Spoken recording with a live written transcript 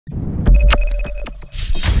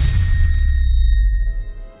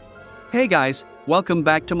Hey guys, welcome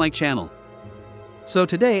back to my channel. So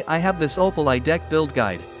today I have this Opaleye deck build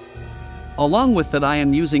guide. Along with that I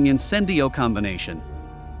am using Incendio combination.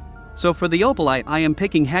 So for the Opaleye I am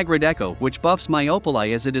picking Hagrid Echo, which buffs my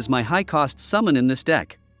Opaleye as it is my high cost summon in this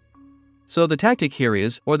deck. So the tactic here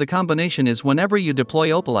is, or the combination is, whenever you deploy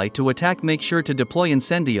Opaleye to attack, make sure to deploy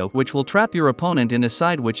Incendio, which will trap your opponent in a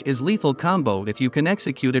side, which is lethal combo if you can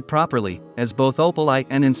execute it properly, as both Opaleye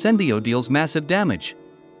and Incendio deals massive damage.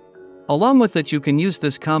 Along with it you can use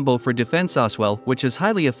this combo for defense as well, which is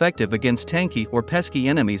highly effective against tanky or pesky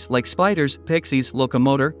enemies like spiders, pixies,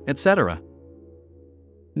 locomotor, etc.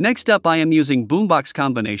 Next up I am using Boombox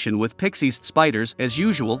combination with pixies, spiders as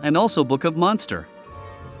usual, and also Book of Monster.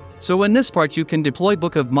 So in this part you can deploy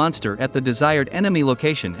Book of Monster at the desired enemy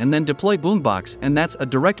location and then deploy Boombox, and that's a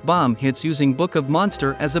direct bomb hits using Book of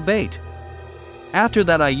Monster as a bait. After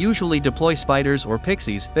that I usually deploy spiders or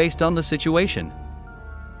pixies based on the situation.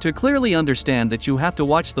 To clearly understand that you have to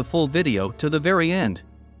watch the full video to the very end.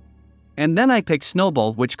 And then I pick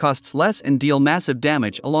Snowball, which costs less and deal massive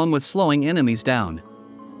damage along with slowing enemies down.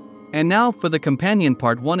 And now for the companion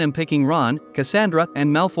part 1 I'm picking Ron, Cassandra and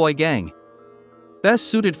Malfoy gang. Best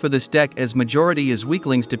suited for this deck as majority is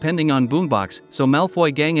weaklings depending on Boombox, so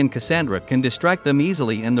Malfoy gang and Cassandra can distract them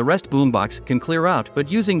easily and the rest Boombox can clear out, but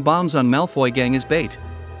using bombs on Malfoy gang is bait.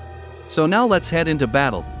 So now let's head into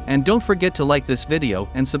battle, and don't forget to like this video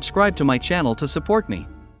and subscribe to my channel to support me.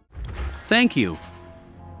 Thank you.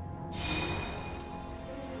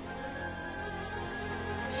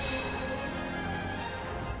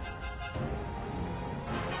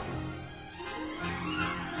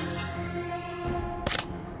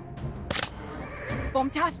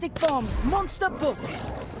 Bombastic bomb, monster book.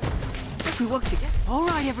 We work together. All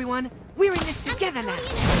right, everyone, we're in this together now.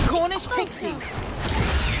 Cornish pixies.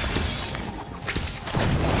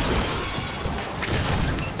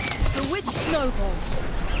 Bewitched snowballs.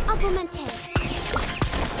 Opaleye.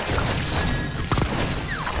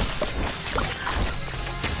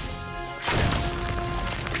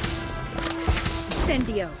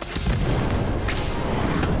 Incendio.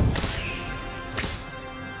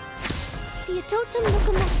 The totem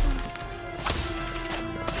locomotive.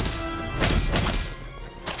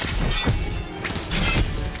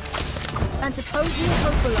 Antipodean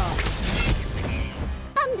Opaleye.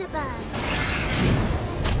 Thunderbird.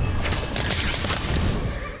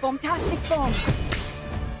 Bombastic bomb.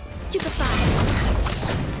 Stupefy.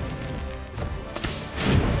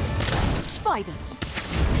 Spiders.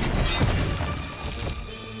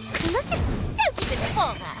 Look at them. Don't even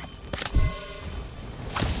bother.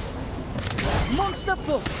 Monster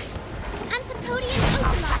book. Antipodean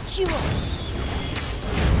Opaleye. Catch you up.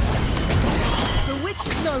 Bewitched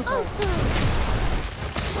snowball. Usu.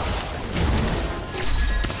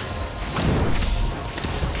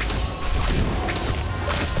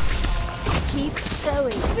 Keep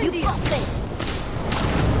going. You got this.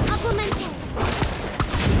 Opaleye.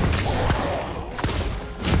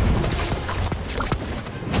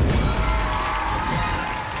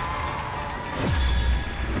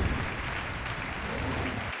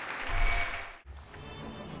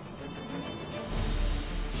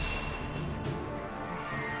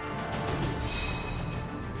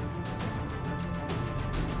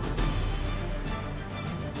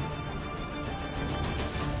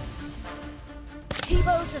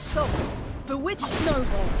 T-Bow's assault. Bewitched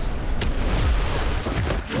snowballs.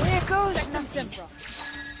 Here goes Sempra.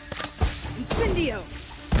 Incendio.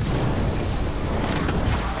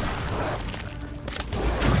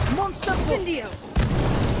 Monster Incendio.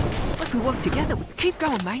 If we work together, we keep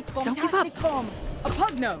going, mate. Don't give up. Bombastic bomb. A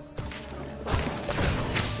pugno.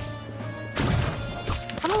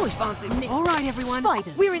 I'm always fancying me. All right, everyone,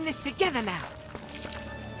 Spiders. we're in this together now.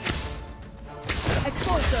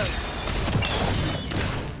 Expulso.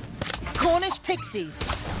 Cornish pixies.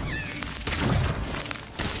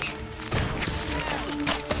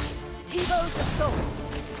 T-Bow's assault.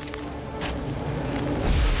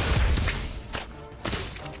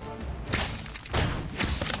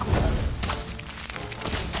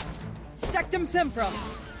 Sectum Sempra.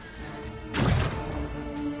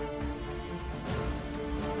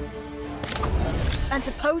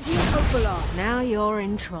 Antipodean Opaleye. Now you're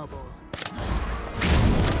in trouble.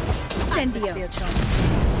 Incendio.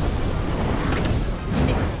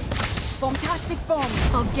 Bombastic bomb.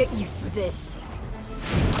 I'll get you for this.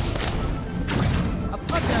 A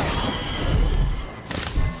pugno.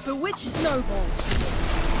 Bewitched snowballs.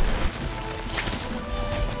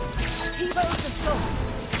 T-Bow's assault.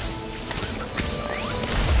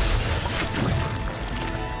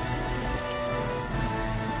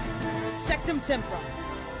 Sectum Sempra.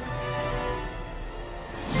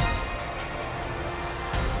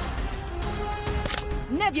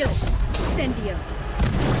 Opaleye+Incendio.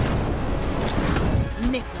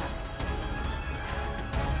 Nickler.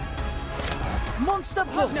 Monster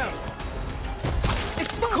Pugno.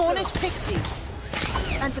 Cornish Pixies.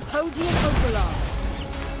 Antipodian Opaleye.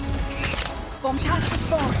 Bombastic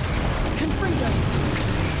Bomb. Confrido.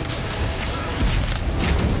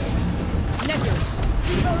 Nebula.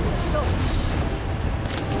 Tivo's Assault.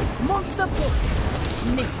 Monster Book.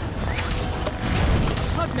 Nick.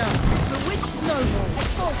 Pugno. Bewitched Snowball.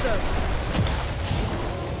 Expulso.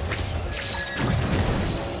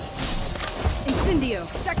 Incendio.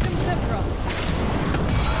 Sectum Tempra.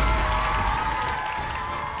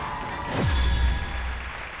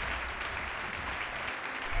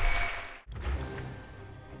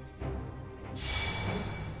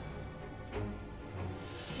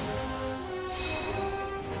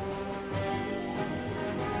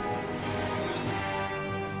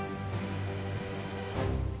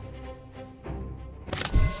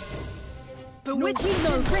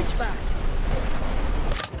 Norwegian Ridgeback.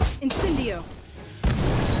 Incendio.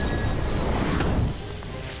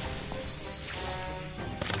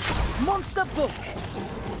 Monster Book.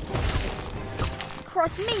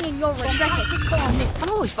 Cross me and you'll regret it. I'm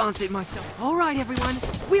always fancying myself. All right, everyone.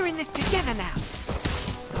 We're in this together now.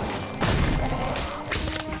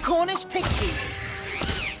 Cornish Pixies.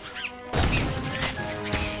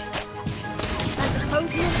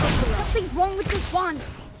 Antipodian Opaleye. Something's wrong with this one.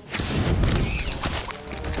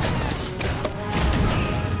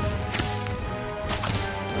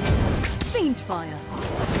 Fire.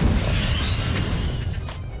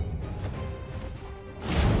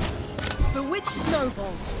 Bewitched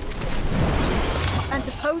Snowballs.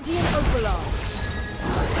 Antipodian Opaleye.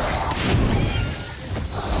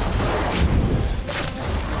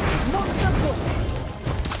 Monster Book.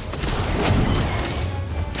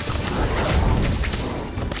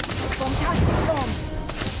 Bombastic Bomb.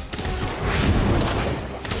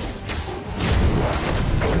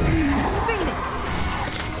 Phoenix.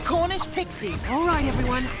 Cornish Pixies. All right,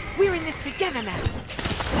 everyone. We're in this together now.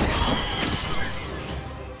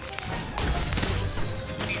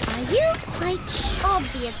 Are you quite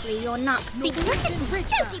obviously you're not big. Look at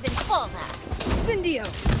don't even bother. Incendio.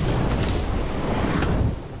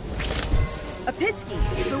 Episky.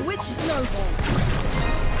 Bewitched Snowballs.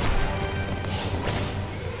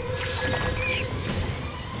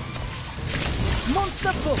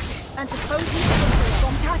 Monster Book. Antipodian Opaleye.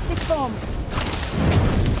 Bombastic Bomb.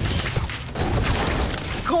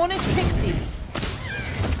 Cornish Pixies.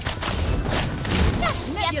 Just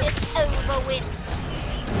get this over with.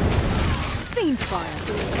 Fiendfire.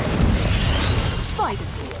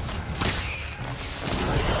 Spiders.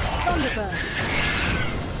 Thunderbird.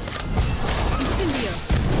 Incendio.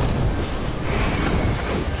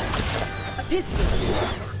 Episky.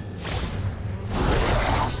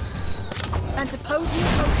 Antipodian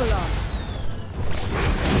Opaleye.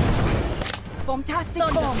 Bombastic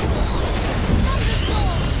Bomb.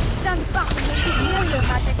 Stand back and make this know your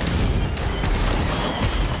magic.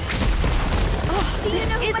 Oh, this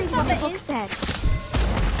isn't what the book said.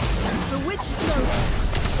 Bewitched Snowballs.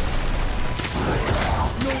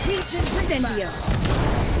 Norwegian Incendio.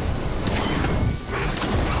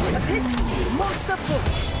 Episky. Monster Book.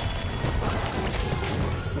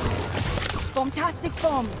 Bombastic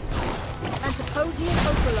Bomb. Antipodian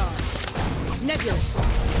Opaleye. Nebula.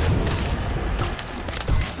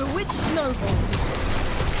 Bewitched Snowballs.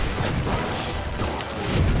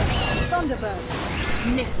 Thunderbird.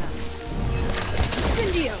 Nickler.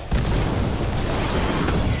 Incendio.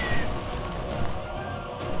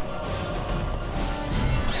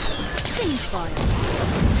 Fiendfire.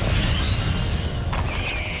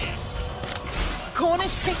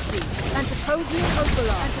 Cornish Pixies. Antipodian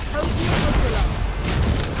Opaleye. Antipodian Opaleye.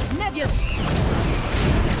 Nebula.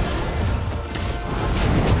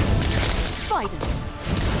 Spiders.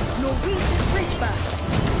 Norwegian Ridgeback.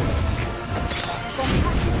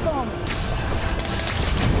 Bombastic Bomb.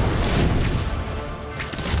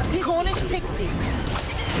 Cornish Pixies.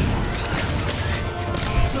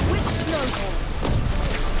 Bewitched Snowball.